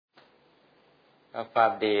ว่าควา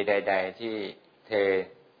มดีใดๆที่เธอ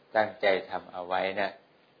ตั้งใจทำเอาไว้นะ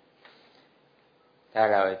ถ้า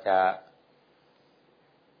เราจะ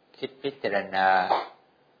คิดพิจารณา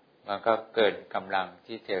มันก็เกินกำลัง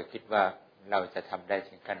ที่เธอคิดว่าเราจะทำได้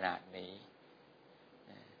ถึงขนาดนี้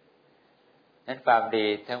นั้นความดี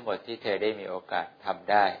ทั้งหมดที่เธอได้มีโอกาสท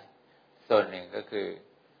ำได้ส่วนหนึ่งก็คือ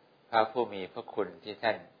พระผู้มีพระคุณที่ท่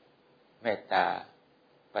านเมตตา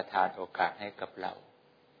ประทานโอกาสให้กับเรา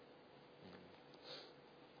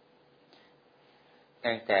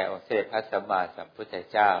ตั้งแต่องค์สมเด็จพระสัมมาสัมพุทธ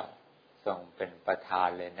เจ้าทรงเป็นประธาน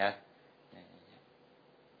เลยนะ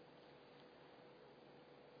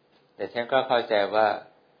แต่ฉันก็เข้าใจว่า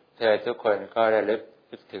เธอทุกคนก็ระลึก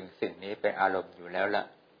ถึงสิ่งนี้เป็นอารมณ์อยู่แล้วล่ะ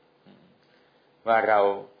ว่าเรา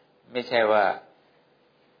ไม่ใช่ว่า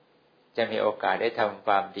จะมีโอกาสได้ทำค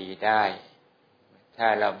วามดีได้ถ้า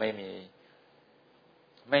เราไม่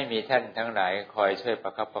มีท่านทั้งหลายคอยช่วยปร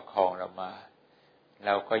ะคับประคองเรามาเร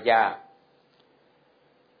าก็ยาก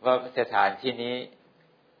ว่าสถานที่นี้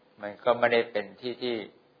มันก็ไม่ได้เป็นที่ที่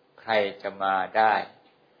ใครจะมาได้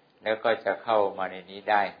แล้วก็จะเข้ามาในนี้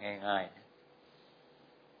ได้ง่ายๆ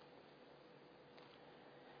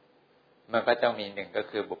มันก็ต้องมีหนึ่งก็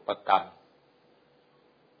คือบุพกรรม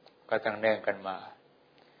ก็ต้องเนื่องกันมา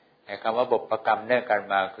ไอ้คำว่าบุพกรรมเนื่องกัน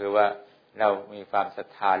มาคือว่าเรามีความศรัท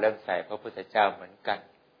ธาเริ่มใส่พระพุทธเจ้าเหมือนกัน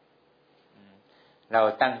เรา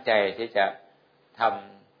ตั้งใจที่จะทำ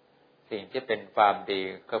สิ่งที่เป็นความดี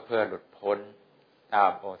ก็เพื่อหลุดพ้นตา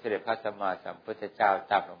มองค์สมเด็จพระสัมมาสัมพุทธเจ้า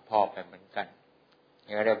ตามหลวงพ่อไปเหมือนกัน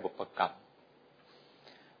นี่เรียกบุพกรรม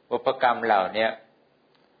บุพกรรมเหล่านี้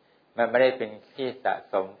มันไม่ได้เป็นที่สะ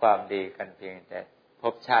สมความดีกันเพียงแต่ภ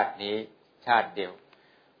พชาตินี้ชาติเดียว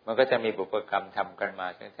มันก็จะมีบุพกรรมทำกันมา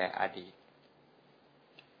ตั้งแต่อดีต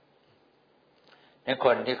ในค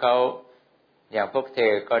นที่เขาอย่างพวกเธ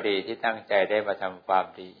อก็ดีที่ตั้งใจได้มาทำความ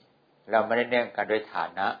ดีเราไม่ได้เนื่องกันด้วยฐา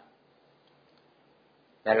นะ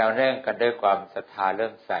แต่เราเนื่องกันด้วยความศรัทธาเริ่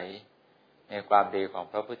มใสในความดีของ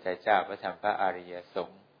พระพุทธเจ้าพระธรรมพระอริยสง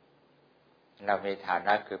ฆ์เรามีฐาน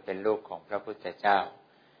ะคือเป็นลูกของพระพุทธเจ้า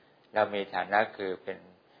เรามีฐานะคือเป็น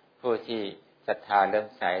ผู้ที่ศรัทธาเริ่ม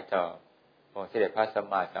ใสต่อองค์สมเด็จพระสัม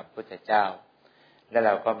มาสัมพุทธเจ้าและเร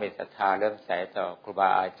าก็มีศรัทธาเริ่มใสต่อครูบา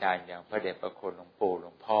อาจารย์อย่างพระเดชพระคุณหลวงปู่หล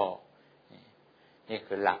วงพ่อนี่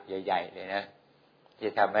คือหลักใหญ่ๆเลยนะที่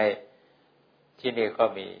ทำให้ที่นี่ก็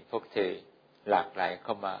มีพวกเธอหลากหลายเ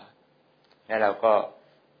ข้ามาและเราก็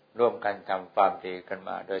ร่วมกันทำความดีกันม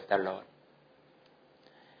าโดยตลอด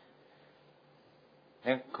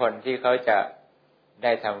นั้นคนที่เขาจะไ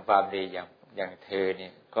ด้ทำความดีอย่างเธอเนี่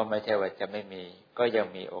ยก็ไม่ใช่ว่าจะไม่มีก็ยัง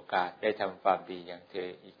มีโอกาสได้ทำความดีอย่างเธอ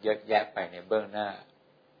อีกเยอะแยะไปในเบื้องหน้า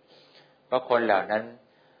เพราะคนเหล่านั้น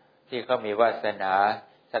ที่เขามีวาสนา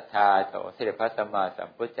ศรัทธาต่อองค์สมเด็จพระสัมมาสัม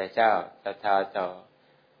พุทธเจ้าศรัทธาต่อ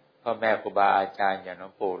พ่อแม่ครูบาอาจารย์อย่างหลว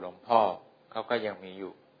งปู่หลวงพ่อเขาก็ยังมีอ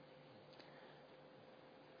ยู่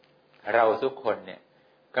เราทุกคนเนี่ย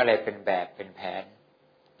ก็เลยเป็นแบบเป็นแผน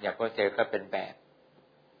อย่างพวกเธอก็เป็นแบบ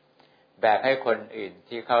ให้คนอื่น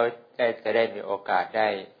ที่เขาจะได้มีโอกาสได้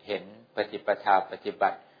เห็นปฏิปทาปฏิบั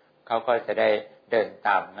ติเขาก็จะได้เดินต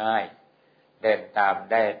ามง่ายเดินตาม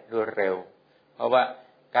ได้รวดเร็วเพราะว่า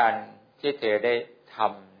การที่เธอได้ท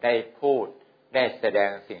ำได้พูดได้แสดง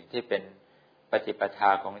สิ่งที่เป็นปฏิปทา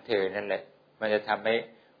ของเธอนั่นแหละมันจะทำให้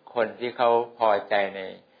คนที่เขาพอใจใน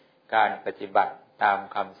การปฏิบัติตาม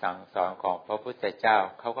คำสั่งสอนของพระพุทธเจ้า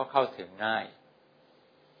เขาก็เข้าถึงง่าย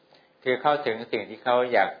คือเข้าถึงสิ่งที่เขา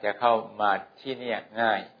อยากจะเข้ามาที่นี่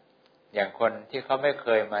ง่ายอย่างคนที่เขาไม่เค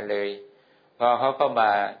ยมาเลยพอเขาก็มา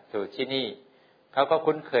สู่ที่นี่เขาก็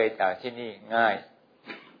คุ้นเคยจากที่นี่ง่าย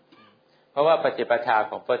เพราะว่าปฏิปทา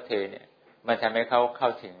ของพระเธอเนี่ยมันทำให้เขาเข้า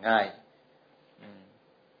ถึงง่าย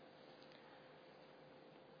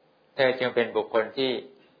เธอจึงเป็นบุคคลที่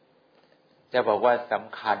จะบอกว่าส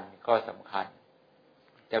ำคัญก็สำคัญ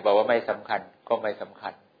จะบอกว่าไม่สำคัญก็ไม่สำคั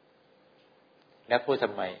ญและพูดท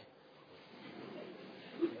ำไม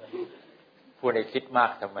พูดให้คิดมาก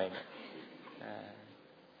ทำไม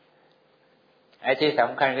ไอ้ที่ส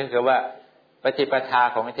ำคัญก็คือว่าปฏิปทา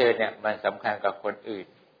ของเธอเนี่ยมันสำคัญกับคนอื่น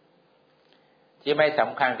ที่ไม่ส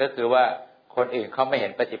ำคัญก็คือว่าคนอื่นเขาไม่เห็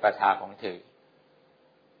นปฏิปทาของเธอ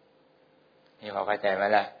นี่พอเข้าใจไหม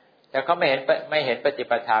ล่ะแต่เขาไม่เห็นปฏิ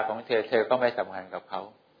ปทาของเธอเธอก็ไม่สำคัญกับเขา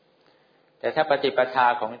แต่ถ้าปฏิปทา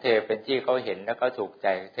ของเธอเป็นที่เขาเห็นแล้วก็ถูกใจ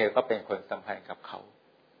เธอก็เป็นคนสำคัญกับเขา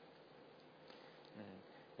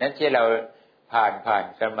นั้นที่เราผ่าน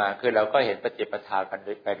กันมาคือเราก็เห็นปฏิปทากัน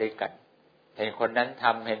ไปด้วยกันเห็นคนนั้นท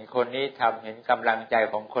ำเห็นคนนี้ทำเห็นกำลังใจ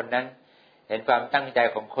ของคนนั้นเห็นความตั้งใจ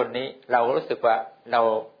ของคนนี้เรารู้สึกว่าเรา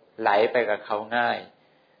ไหลไปกับเขาง่าย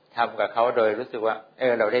ทำกับเขาโดยรู้สึกว่า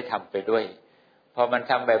เราได้ทำไปด้วย พอมัน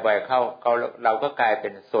ทำบ่อยๆเข้าเราก็กลายเป็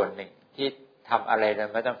นส่วนหนึ่งที่ทำอะไรเรา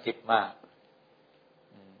ไม่ต้องคิดมาก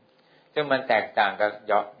ซึ่งมันแตกต่างกับ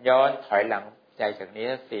ย้อนถอยหลังใจจากนี้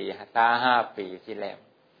4-5 ปีที่แล้ว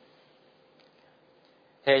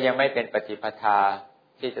เธอยังไม่เป็นปฏิปทา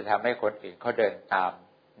ที่จะทำให้คนอื่นเขาเดินตาม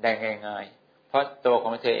ได้ง่ายๆเพราะตัวข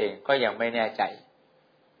องเธอเองก็ยังไม่แน่ใจ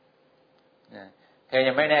เธอ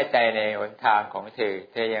ยังไม่แน่ใจในหนทางของเ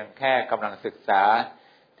ธอยังแค่กำลังศึกษา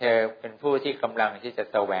เธอเป็นผู้ที่กำลังที่จะ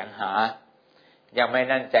แสวงหายังไม่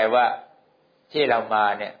แน่ใจว่าที่เรามา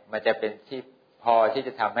เนี่ยมันจะเป็นที่พอที่จ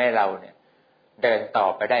ะทำให้เราเนี่ยเดินต่อ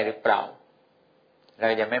ไปได้หรือเปล่าเรา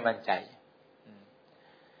ยังไม่มั่นใจ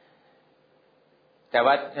แต่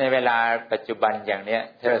ว่าในเวลาปัจจุบันอย่างเนี้ย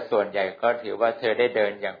เธอส่วนใหญ่ก็ถือว่าเธอได้เดิ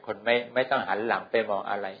นอย่างคนไม่ต้องหันหลังไปมอง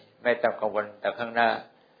อะไรไม่ต้องกังวลแต่ข้างหน้า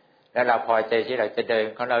และเราพอใจที่เราจะเดิน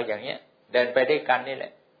ของเราอย่างเนี้ยเดินไปด้วยกันนี่แหล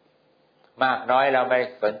ะมากน้อยเราไม่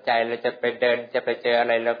สนใจเราจะไปเดินจะไปเจออะ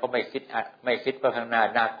ไรเราก็ไม่คิดว่าข้างหน้า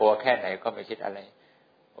น่ากลัวแค่ไหนก็ไม่คิดอะไร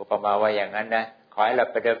อุปมาว่าอย่างนั้นนะขอให้เรา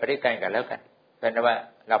ไปเดินไปด้วยกันกันแล้วกันเป็นว่า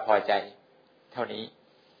เราพอใจเท่านี้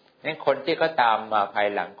นั้นคนที่เขาตามมาภาย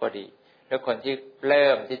หลังก็ดีแล้วคนที่เริ่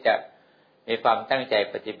มที่จะมีความตั้งใจ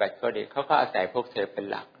ปฏิบัติก็ดีเขาก็อาศัยพวกเธอเป็น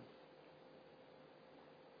หลัก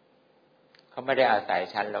เขาไม่ได้อาศัย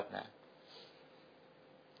ฉันหรอกนะ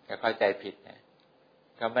อย่าเข้าใจผิดนะ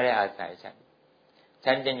เขาไม่ได้อาศัย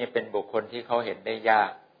ฉันยังเป็นบุคคลที่เขาเห็นได้ยา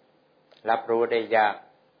กรับรู้ได้ยาก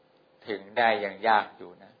ถึงได้อย่างยากอ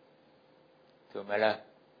ยู่นะถูกไหมล่ะ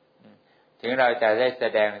ถึงเราจะได้แส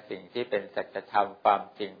ดงสิ่งที่เป็นสัจธรรมความ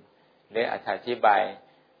จริงหรืออธิบาย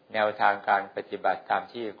แนวทางการปฏิบัติตาม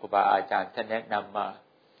ที่ครูบาอาจารย์ท่านแนะนำมา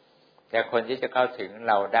แต่คนที่จะเข้าถึง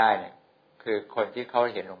เราได้เนี่ยคือคนที่เขา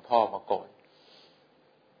เห็นหลวงพ่อมาก่อน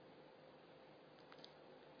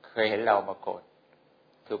เคยเห็นเรามาก่อน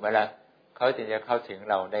ถูกไหมล่ะเขาจึงจะเข้าถึง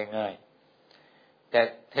เราได้ง่ายแต่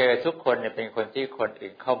เธอทุกคนเนี่ยเป็นคนที่คน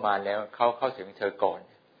อื่นเข้ามาแล้วเขาเข้าถึงเธอก่อน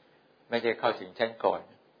ไม่ใช่เข้าถึงฉันก่อน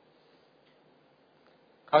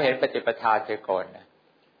เขาเห็นปฏิปทาเธอก่อนนะ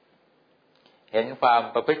เห็นความ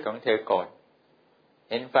ประพฤติของเธอก่อน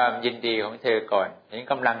เห็นความยินดีของเธอก่อนเห็น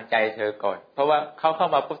กำลังใจเธอก่อนเพราะว่าเขาเข้า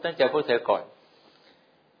มาปุ๊บต้องเจอพวกเธอก่อน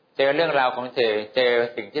เจอเรื่องราวของเธอเจอ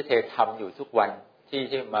สิ่งที่เธอทำอยู่ทุกวันที่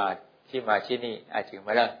มาที่นี่ถึงม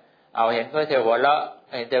าแล้วเอาเห็นเพื่อเธอหัวเราะ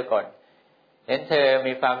เห็นเธอก่อนเห็นเธอ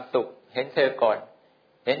มีความสุขเห็นเธอก่อน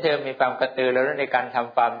เห็นเธอมีความกระตือรือร้นในการท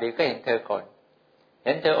ำความดีก็เห็นเธอก่อนเ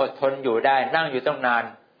ห็นเธออดทนอยู่ได้นั่งอยู่ต้องนาน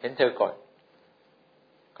เห็นเธอก่อน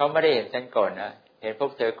เขาไม่ได้เห็นฉันก่อนนะเห็นพว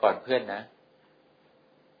กเธอก่อนเพื่อนนะ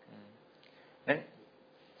นั้น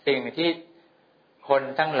สิ่งที่คน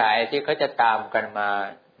ทั้งหลายที่เขาจะตามกันมา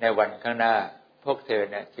ในวันข้างหน้าพวกเธอ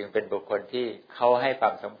เนี่ยจึงเป็นบุคคลที่เขาให้ควา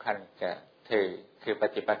มสำคัญแก่เธอคือป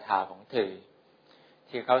ฏิปทาของเธอ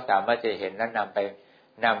ที่เขาสามารถจะเห็นและน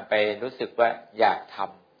ำไปรู้สึกว่าอยากท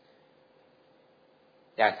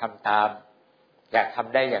ำตามอยากท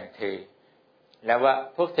ำได้อย่างเธอแล้วว่า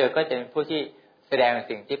พวกเธอก็จะเป็นผู้ที่แสดง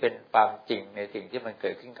สิ่งที่เป็นความจริงในสิ่งที่มันเกิ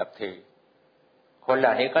ดขึ้นกับเธอคนเหล่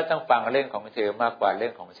านี้ก็ต้องฟังเรื่องของเธอมากกว่าเรื่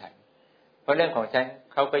องของฉันเพราะเรื่องของฉัน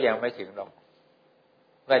เขาก็ยังไม่ถึงหรอก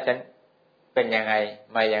ว่าฉันเป็นยังไง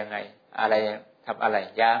มายังไงอะไรทำอะไร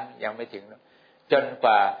ยังไม่ถึงจนก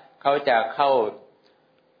ว่าเขาจะเข้า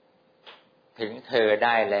ถึงเธอไ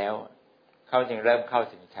ด้แล้วเขาจึงเริ่มเข้า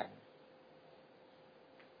ถึงฉัน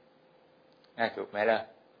ถูกไหมล่ะ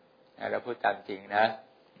เราพูดตามจริงนะ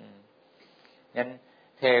งั้น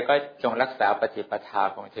เธอก็จงรักษาปฏิปทา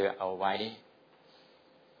ของเธอเอาไว้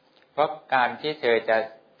เพราะการที่เธอจะ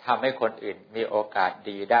ทำให้คนอื่นมีโอกาส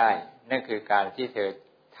ดีได้นั่นคือการที่เธอ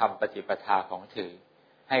ทำปฏิปทาของเธอ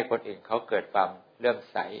ให้คนอื่นเขาเกิดความเลื่อม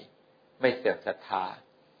ใสไม่เสื่อมศรัทธา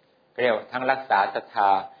เรียกทั้งรักษาศรัทธา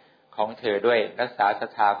ของเธอด้วยรักษาศรั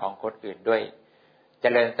ทธาของคนอื่นด้วยเจ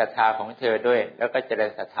ริญศรัทธาของเธอด้วยแล้วก็เจริ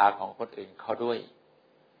ญศรัทธาของคนอื่นเขาด้วย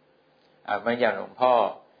เหมือนอย่างหลวงพ่อ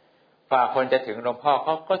ฝ่าคนจะถึงหลวงพ่อเข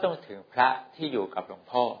าก็ต้องถึงพระที่อยู่กับหลวง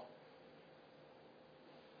พ่อ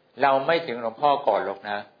เราไม่ถึงหลวงพ่อก่อนหรอก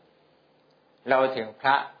นะเราถึงพร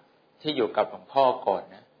ะที่อยู่กับหลวงพ่อก่อน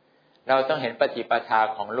นะเราต้องเห็นปฏิปทา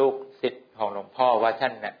ของลูกศิษย์ของหลวงพ่อว่าท่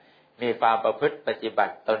านน่ะมีความประพฤติปฏิบั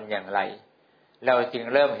ติตนอย่างไรเราจึง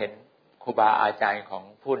เริ่มเห็นครูบาอาจารย์ของ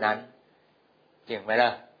ผู้นั้นจริงไหมล่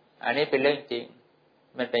ะอันนี้เป็นเรื่องจริง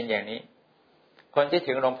มันเป็นอย่างนี้คนที่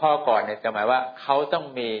ถึงหลวงพ่อก่อนเนี่ยหมายว่าเขาต้อง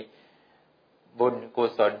มีบุญกุ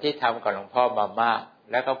ศลที่ทำกับหลวงพ่อมามาก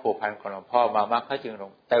แล้วก็ผูกพันกับหลวงพ่อมามากเขาจึง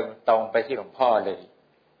ตรงไปที่หลวงพ่อเลย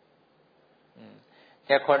แ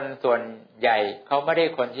ต่คนส่วนใหญ่เขาไม่ได้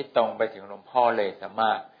คนที่ตรงไปถึงหลวงพ่อเลยสาม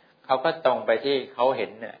ารถเขาก็ตรงไปที่เขาเห็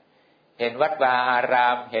นเนี่ยเห็นวัดวาอารา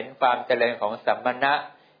มเห็นความเจริญของสัมมณะ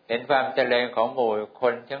เห็นความเจริญของหมู่ค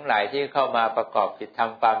นทั้งหลายที่เข้ามาประกอบกิจท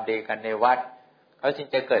ำความดีกันในวัดเขาจึง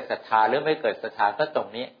จะเกิดศรัทธาหรือไม่เกิดศรัทธาก็ตรง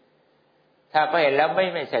นี้ถ้าเขาเห็นแล้ว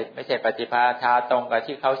ไม่ใช่ปฏิปทาตรงกับ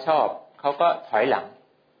ที่เขาชอบเขาก็ถอยหลัง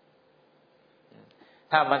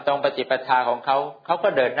ถ้ามันตรงปฏิปทาของเขาเขาก็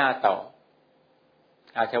เดินหน้าต่อ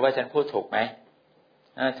อาจจะว่าฉันพูดถูกไหม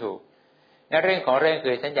ถูกในเรื่องของเรื่อง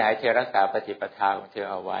คือฉันอยากให้เธอรักษาปฏิปทาของเธอ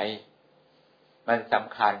เอาไว้มันส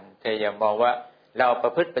ำคัญเธออย่ามองว่าเราปร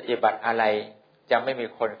ะพฤติปฏิบัติอะไรจะไม่มี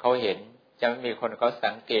คนเขาเห็นจะไม่มีคนเขา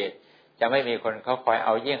สังเกตจะไม่มีคนเขาคอยเอ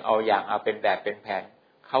าเยี่ยงเอาอย่างเอาเป็นแบบเป็นแผน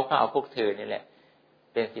เขาก็เอาพวกเธอนี่แหละ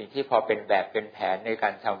เป็นสิ่งที่พอเป็นแบบเป็นแผนในกา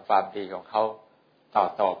รทำความดีของเขา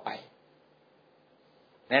ต่อไป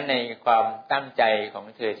นั้นในความตั้งใจของ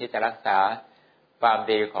เธอที่จะรักษาความ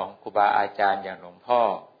ดีของครูบาอาจารย์อย่างหลวงพ่อ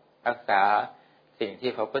รักษาสิ่ง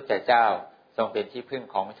ที่พระพุทธเจ้าทรงเป็นที่พึ่ง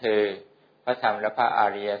ของเธอพระธรรมและพระอ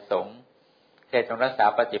ริยสงฆ์เธอต้องรักษา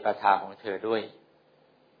ปฏิปทาของเธอด้วย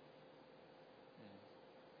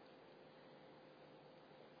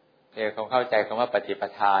เธอคงเข้าใจคำว่าปฏิป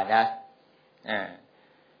ทานะ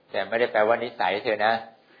แต่ไม่ได้แปลว่านิสัยเธอนะ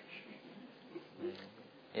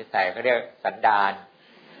นิสัยเขาเรียกสันดาน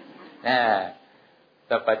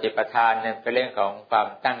ตัวปฏิปทานเนี่ยเป็นเรื่องของความ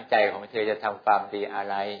ตั้งใจของเธอจะทำความดีอะ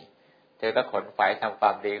ไรเธอก็ขนฝายทำคว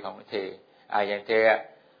ามดีของเธออย่างเธอ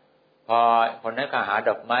พอคนนั้นก็หา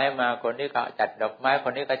ดอกไม้มาคนนี้ก็จัดดอกไม้ค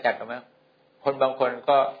นนี้ก็จัดดอกไม้คนบางคน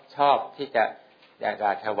ก็ชอบที่จะอย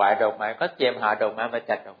ากถวายดอกไม้ก็เตรียมหาดอกไม้มา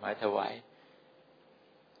จัดดอกไม้ถวาย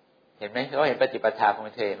เห็นไหมเขาเห็นปฏิปทาของ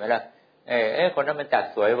เธอไหมล่ะคนนั้นมันจัด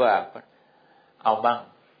สวยว่าเอาบ้าง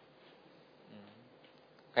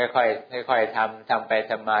ค่อยๆทำไป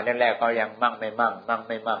ทำมาแรกๆก็ยังมั่งไม่มั่ง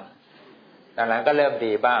ตอนหลังก็เริ่ม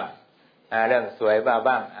ดีบ้างเริ่มสวย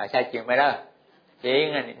บ้างใช่จริงไหมล่ะจริง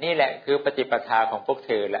นี่แหละคือปฏิปทาของพวกเ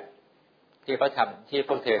ธอแหละที่เขาทำที่พ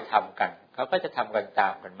วกเธอทำกันเขาก็จะทำกันตา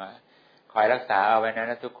มกันมาคอยรักษาเอาไว้น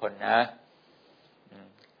ะทุกคนนะ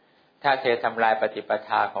ถ้าเธอทำลายปฏิปท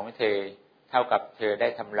าของเธอเท่ากับเธอได้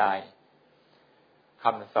ทำลายค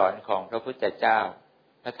ำสอนของพระพุทธเจ้า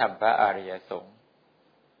พระธรรมพระอริยสงฆ์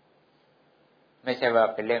ไม่ใช่ว่า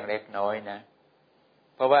เป็นเรื่องเล็กน้อยนะ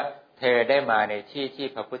เพราะว่าเธอได้มาในที่ที่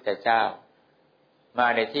พระพุทธเจ้ามา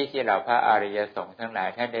ในที่ที่เหล่าพระอริยสงฆ์ทั้งหลาย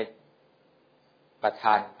ท่านได้ประท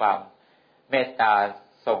านความเมตตา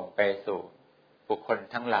ส่งไปสู่บุคคล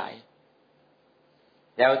ทั้งหลาย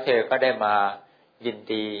แล้วเธอก็ได้มายิน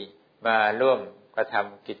ดีมาร่วมกระท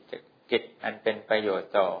ำกิจอันเป็นประโยช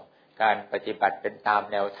น์ต่อการปฏิบัติเป็นตาม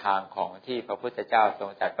แนวทางของที่พระพุทธเจ้าทรง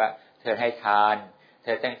ตรัสว่าเธอให้ทานเธ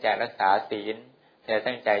อตั้งใจรักษาศีลเธอ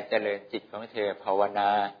ตั้งใจเจริญจิตของเธอภาวนา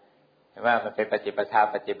เห็นว่ามันเป็นปฏิปทา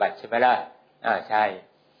ปฏิบัติใช่ไหมล่ะใช่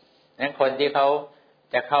นั้นคนที่เขา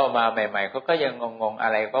จะเข้ามาใหม่ๆเขาก็ยังงงๆอะ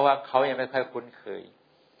ไรเพราะว่าเขายังไม่ค่อยคุ้นเคย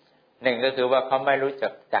หนึ่งก็คือว่าเขาไม่รู้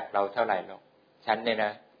จักเราเท่าไหร่หรอกฉันเนี่ยน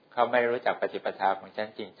ะเขาไม่รู้จักปฏิปทาของฉัน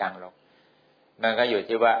จริงจังหรอกมันก็อยู่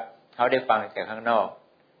ที่ว่าเขาได้ฟังจากข้างนอก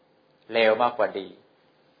เลวมากกว่าดี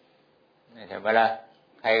เห็นไหมล่ะ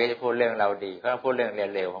ใครก็จะพูดเรื่องเราดีเขาพูดเรื่อง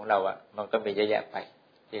เลวๆของเรามันก็มีเยอะแยะไป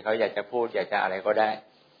ที่เขาอยากจะพูดอยากจะอะไรก็ได้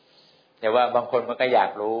แต่ว่าบางคนมันก็อยา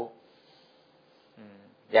กรู้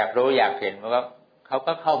อยากเห็นมันก็เขา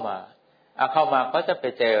ก็เข้ามาก็จะไป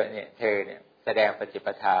เจอเนี่ยเธอเนี่ยแสดงปฏิป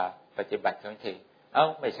ทาปฏิบัติของเธอ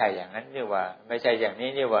ไม่ใช่อย่างนั้นนี่ว่าไม่ใช่อย่างนี้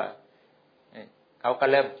นี่ว่าเขาก็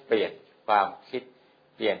เริ่มเปลี่ยนความคิด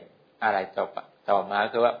เปลี่ยนอะไรต่อมา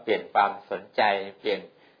คือว่าเปลี่ยนความสนใจเปลี่ยน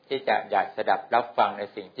ที่จะอยากสดับรับฟังใน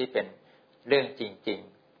สิ่งที่เป็นเรื่องจริง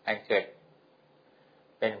ๆอันเกิด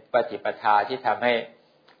เป็นปฏิปทาที่ทำให้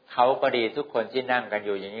เขาก็ดีทุกคนที่นั่งกันอ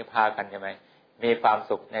ยู่อย่างนี้พากันใช่ไหมมีความ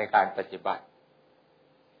สุขในการปฏิบัติ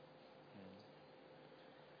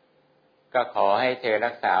ก็ขอให้เธอ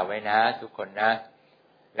รักษาไว้นะทุกคนนะ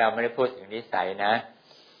เราไม่ได้พูดถึงนิสัยนะ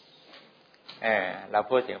เรา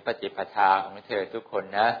พูดถึงปฏิปทาของเธอทุกคน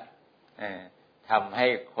นะทำให้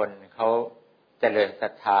คนเขาเจริญศรั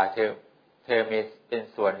ทธาเธอมีเป็น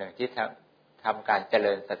ส่วนหนึ่งที่ทำการเจ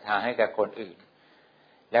ริญศรัทธาให้กับคนอื่น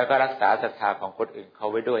แล้วก็รักษาศรัทธาของคนอื่นเขา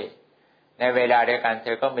ไว้ด้วยในเวลาเดียวกันเธ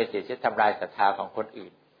อก็มีสิทธิ์ที่ทำลายศรัทธาของคนอื่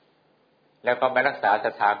นแล้วก็ไม่รักษาศ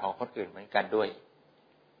รัทธาของคนอื่นเหมือนกันด้วย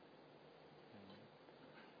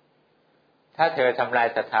ถ้าเธอทำลาย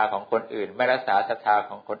ศรัทธาของคนอื่นไม่รักษาศรัทธา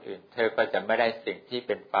ของคนอื่นเธอก็จะไม่ได้สิ่งที่เ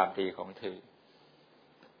ป็นความดีของเธอ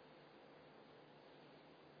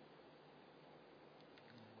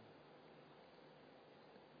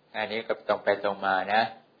อันนี้ก็ตรงไปตรงมานะ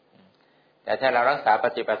แต่ถ้าเรารักษาป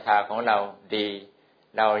ฏิปทาของเราดี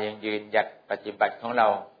เรายังยืนหยัดปฏิบัติของเรา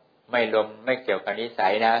ไม่เกี่ยวกับนิสั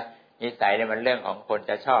ยนะนิสัยเนี่ยมันเรื่องของคน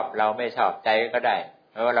จะชอบเราไม่ชอบใจก็ได้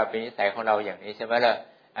เพราะว่าเราเป็นนิสัยของเราอย่างนี้ใช่ไหมล่ะ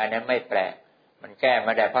อันนั้นไม่แปลกมันแก้ม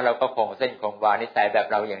าได้เพราะเราก็คงเส้นคงวานิสัยแบบ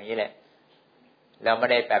เราอย่างนี้แหละเราไม่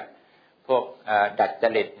ได้แบบพวกดัดจ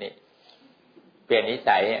ริตนี่เปลี่ยนนิ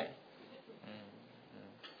สัย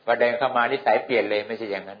พอเดินเข้ามานิสัยเปลี่ยนเลยไม่ใช่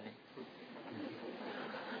อย่างนั้นนี่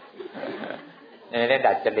ได้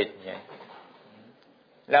ดัดจริตไง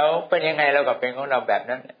แล้วเป็นยังไงเราก็เป็นของเราแบบ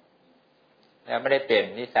นั้นเราไม่ได้เปลี่ยน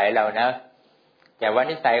นิสัยเรานะแต่ว่า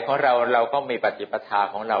นิสัยของเราก็มีปฏิปทา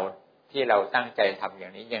ของเราที่เราตั้งใจทำอย่า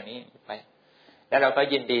งนี้ไปแล้วเราก็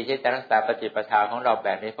ยินดีที่จะรักษาปฏิปทาของเราแบ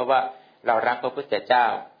บนี้เพราะว่าเรารักพระพุทธเจ้า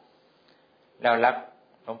เรารัก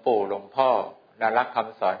หลวงปู่หลวงพ่อเรารักค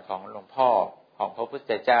ำสอนของหลวงพ่อของพระพุท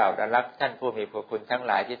ธเจ้าเรารักท่านผู้มีพระคุณทั้งห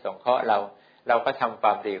ลายที่สงเคราะห์เราก็ทำคว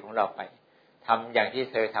ามดีของเราไปทำอย่างที่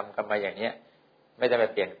เธอทำกันมาอย่างเนี้ยไม่ได้ไป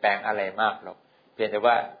เปลี่ยนแปลงอะไรมากหรอกเพียงแต่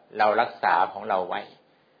ว่าเรารักษาของเราไว้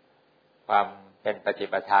ความเป็นปฏิ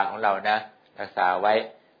ปทาของเรานะรักษาไว้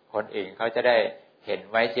คนอื่นเขาจะได้เห็น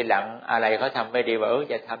ไว้ทีหลังอะไรเขาทำไม่ดีว่า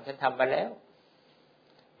อย่าทำฉันทำมาแล้ว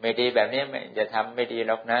ไม่ดีแบบนี้อย่าทำไม่ดีห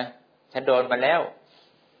รอกนะฉันโดนมาแล้ว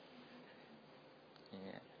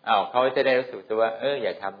เขาจะได้รู้สึกตัวว่าอย่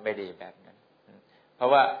าทำไม่ดีแบบนั้นเพรา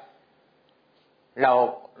ะว่าเรา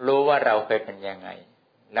รู้ว่าเราเคยเป็นยังไง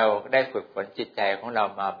เราได้ฝึกฝนจิตใจของเรา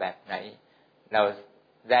มาแบบไหนเรา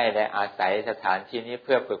ได้อาศัยสถานที่นี้เ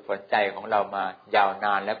พื่อฝึกฝนใจของเรามายาวน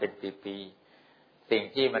านและเป็นปีๆสิ่ง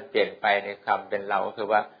ที่มันเปลี่ยนไปในความเป็นเราก็คือ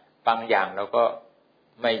ว่าบางอย่างเราก็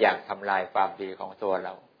ไม่อยากทำลายความดีของตัวเร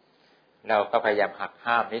าก็พยายามหัก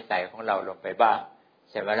ห้ามนิสัยของเราลงไปบ้าง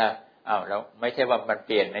ใช่ไหมล่ะเราไม่ใช่ว่ามันเป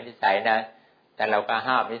ลี่ยนในนิสัยนะแต่เราก็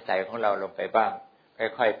ห้ามนิสัยของเราลงไปบ้าง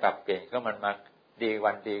ค่อยๆปรับเปลี่ยนก็มันมาดี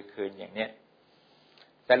วันดีคืนอย่างเนี้ย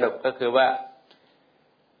สรุปก็คือว่า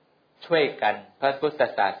ช่วยกันพระพุทธ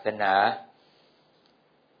ศาสนา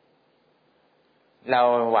เรา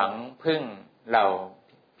หวังพึ่งเรา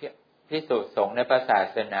ภิกษุสงฆ์ในพระศา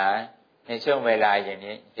สนาในช่วงเวลาอย่าง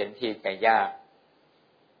นี้เห็นทีจะยาก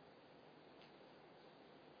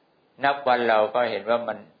นับวันเราก็เห็นว่า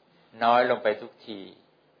มันน้อยลงไปทุกที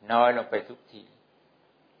น้อยลงไปทุกที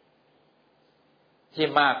ที่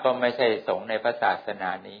มากก็ไม่ใช่สงฆ์ในพระศาสนา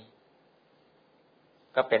นี้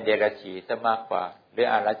ก็เป็นเดรัจฉีซะมากกว่าหรือ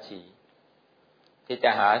อารัจฉีที่จะ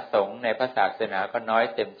หาสงฆ์ในพระศาสนาก็น้อย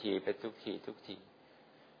เต็มทีไปทุกที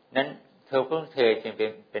นั้นเธอจึง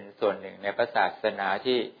เป็นส่วนหนึ่งในพระศาสนา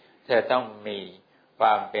ที่เธอต้องมีคว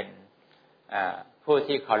ามเป็นผู้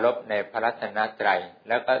ที่เคารพในพระรัตนตรัย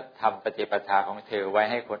แล้วก็ทำปฏิปทาของเธอไว้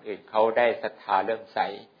ให้คนอื่นเขาได้ศรัทธาเลื่อมใส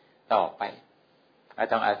ต่อไปเรา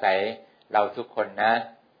ต้องอาศัยเราทุกคนนะ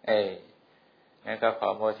งั้นก็ขอ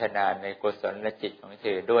โมทนาในกุศลและจิตของเธ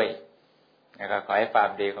อด้วยแล้วก็ขอให้ความ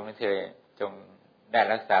ดีของเธอจงได้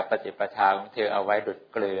รักษาปฏิปทาของเธอเอาไว้ดุจ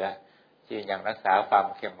เกลือที่ยังรักษาความ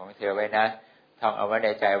เข้มของเธอไว้นะท่องเอาไว้ใน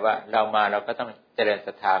ใจว่าเราก็ต้องเจริญศ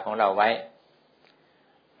รัทธาของเราไว้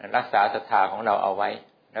รักษาศรัทธาของเราเอาไว้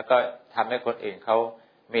แล้วก็ทำให้คนอื่นเขา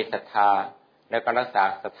มีศรัทธาแล้วก็รักษา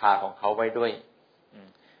ศรัทธาของเขาไว้ด้วย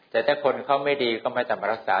แต่ถ้าคนเขาไม่ดีก็ไม่ต้องมา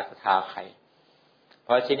รักษาศรัทธาใครเพ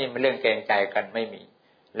ราะที่นี่มันเรื่องเกรงใจกันไม่มี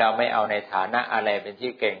เราไม่เอาในฐานะอะไรเป็น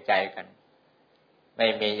ที่เกรงใจกันไม่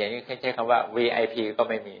มีอย่างนี้ใช้คำว่า VIP ก็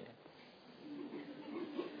ไม่มี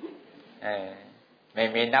ไม่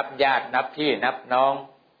มีนับญาตินับพี่นับน้อง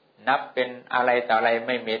นับเป็นอะไรต่ออะไรไ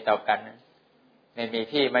ม่มีต่อกันไม่มี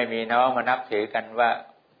พี่ไม่มีน้องมานับถือกันว่า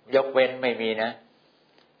ยกเว้นไม่มีนะ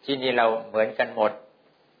ที่นี่เราเหมือนกันหมด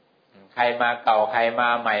ใครมาเก่าใครมา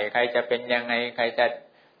ใหม่ใครจะเป็นยังไงใครจะ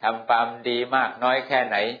ทำความดีมากน้อยแค่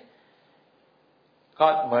ไหนก็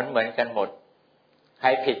เหมือนกันหมดใคร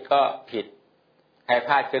ผิดก็ผิดใครพ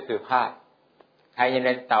ลาดก็คือพลาดใครยังเ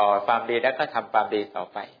ล่นต่อความดีแล้วก็ทำความดีต่อ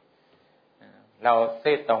ไปเรา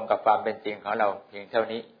ซื่อตรงกับความเป็นจริงของเราเพียงเท่า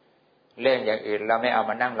นี้เรื่องอย่างอื่นเราไม่เอา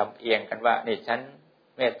มานั่งลำเอียงกันว่านี่ฉัน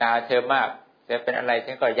เมตตาเธอมากเธอเป็นอะไร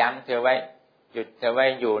ฉันก็ยั้งเธอไว้หยุดเธอไว้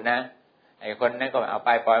อยู่นะไอ้คนนั้นก็เอาไป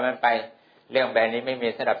ปล่อยมันไปเรื่องแบบนี้ไม่มี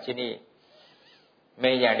สำหรับที่นี่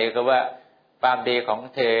มีอย่างเดียวก็ว่าความดีของ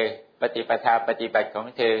เธอปฏิปทาปฏิบัติของ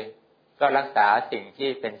เธอก็รักษาสิ่งที่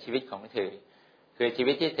เป็นชีวิตของเธอคือชี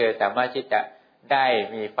วิตที่เธอสามารถที่จะได้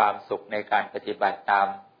มีความสุขในการปฏิบัติตาม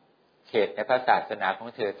เขตในพระศาสนาของ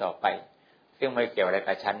เธอต่อไปซึ่งไม่เกี่ยวอะไร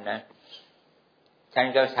กับฉันนะฉัน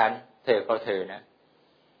ก็ฉันเธอก็เธอนะ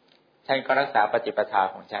ฉันก็รักษาปฏิปทา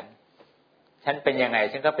ของฉันเป็นยังไง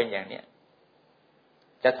ฉันก็เป็นอย่างเนี้ย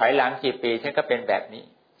จะถอยหลังกี่ปีฉันก็เป็นแบบนี้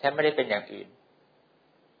ฉันไม่ได้เป็นอย่างอื่น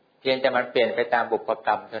เพียงแต่มันเปลี่ยนไปตามบุพก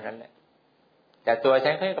รรมเท่านั้นแหละแต่ตัว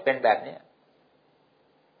ฉันก็เป็นแบบนี้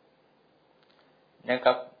นั่น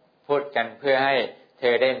ก็พูดกันเพื่อให้เธ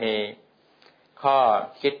อได้มีข้อ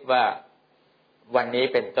คิดว่าวันนี้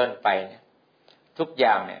เป็นต้นไปเนี่ยทุกอ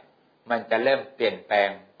ย่างเนี่ย มันจะเริ่มเปลี่ยนแปลง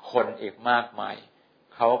คนอีกมากมาย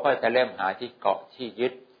เขาก็จะเริ่มหาที่เกาะที่ยึ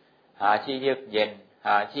ดหาที่เยือกเย็นห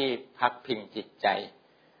าที่พักพิงจิตใจ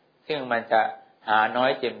ซึ่งมันจะหาน้อ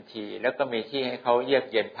ยเต็มทีแล้วก็มีที่ให้เขาเยือก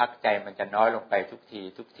เย็นพักใจมันจะน้อยลงไปทุก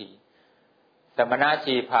ทีสมณ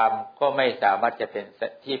ชีพราหมณ์ก็ไม่สามารถจะเป็น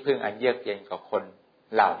ที่พึ่งอันเยือกเย็นกับคน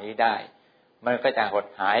เหล่านี้ได้มันก็จะหด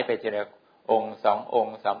หายไปทีละองค์2อง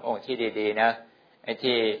ค์3องค์ที่ดีๆนะไอ้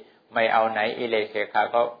ที่ไม่เอาไหนอิเลเคคา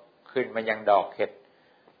ก็ขึ้นมันยังดอกเห็ด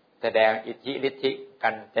แสดงอิทธิฤทธิกั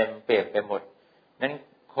นเต็มเปี่ยมไปหมดนั้น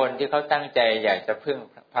คนที่เขาตั้งใจอยากจะพึ่ง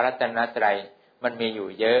พระรัตนตรัยมันมีอยู่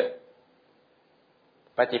เยอะ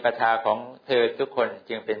ปฏิปทาของเธอทุกคน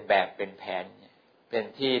จึงเป็นแบบเป็นแผนเป็น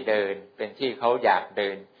ที่เดินเป็นที่เขาอยากเดิ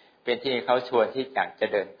นเป็นที่เขาชวนที่อยากจะ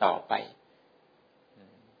เดินต่อไป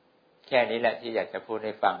แค่นี้แหละที่อยากจะพูดใ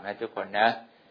ห้ฟังนะทุกคนนะ